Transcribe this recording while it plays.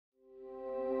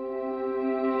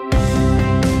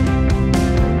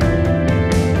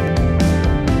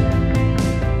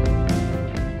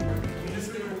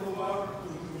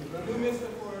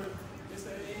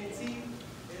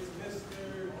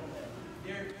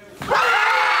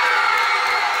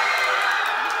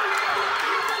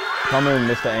Becoming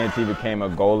Mr. A&T became a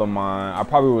goal of mine. I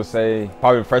probably would say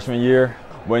probably freshman year.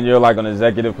 When you're like an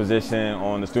executive position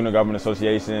on the Student Government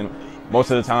Association,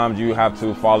 most of the times you have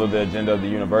to follow the agenda of the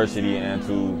university and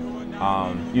to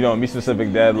meet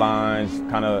specific deadlines,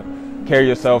 kind of carry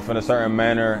yourself in a certain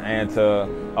manner and to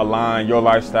align your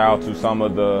lifestyle to some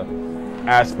of the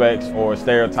aspects or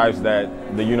stereotypes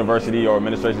that the university or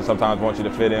administration sometimes wants you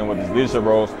to fit in with these leadership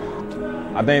roles.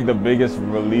 I think the biggest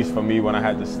release for me when I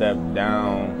had to step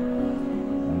down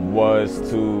was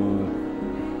to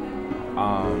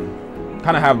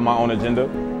kind of have my own agenda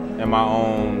and my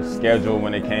own schedule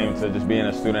when it came to just being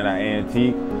a student at A&T.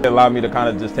 It allowed me to kind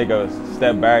of just take a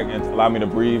step back and allow me to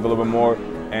breathe a little bit more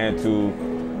and to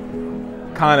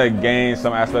kind of gain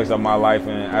some aspects of my life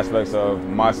and aspects of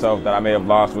myself that I may have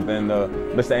lost within the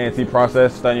Mr. A&T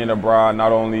process. Studying abroad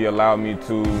not only allowed me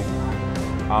to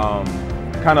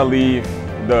kind of leave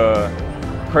the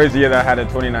crazy year that I had in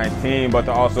 2019, but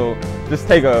to also just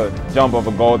take a jump of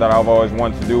a goal that I've always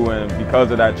wanted to do. And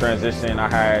because of that transition, I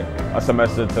had a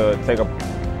semester to take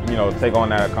on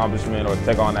that accomplishment or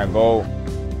take on that goal.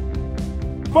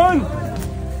 Fun!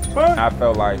 I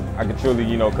felt like I could truly,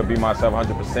 could be myself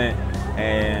 100%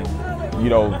 and,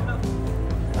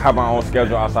 have my own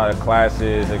schedule outside of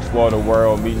classes, explore the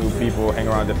world, meet new people, hang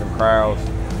around different crowds,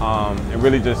 and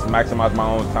really just maximize my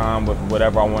own time with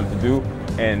whatever I wanted to do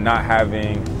and not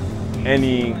having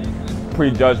any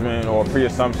prejudgment or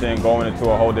pre-assumption going into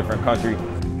a whole different country.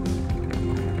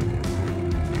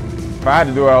 If I had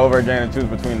to do it all over again and choose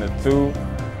between the two,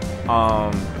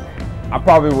 I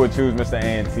probably would choose Mr.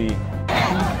 A&T.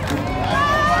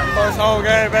 First home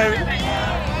game, baby.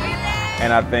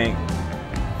 And I think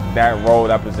that role,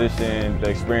 that position, the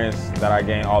experience that I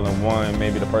gained all in one,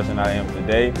 maybe the person I am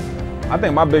today. I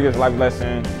think my biggest life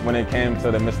lesson when it came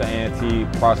to the Mr. A&T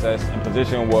process and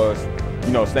position was,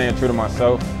 staying true to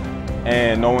myself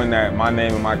and knowing that my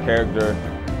name and my character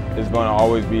is going to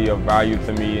always be of value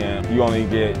to me, and you only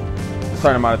get a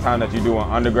certain amount of time that you do in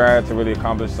undergrad to really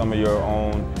accomplish some of your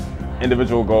own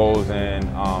individual goals and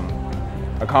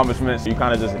accomplishments. You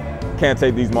kind of just can't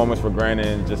take these moments for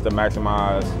granted just to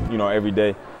maximize, every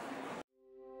day.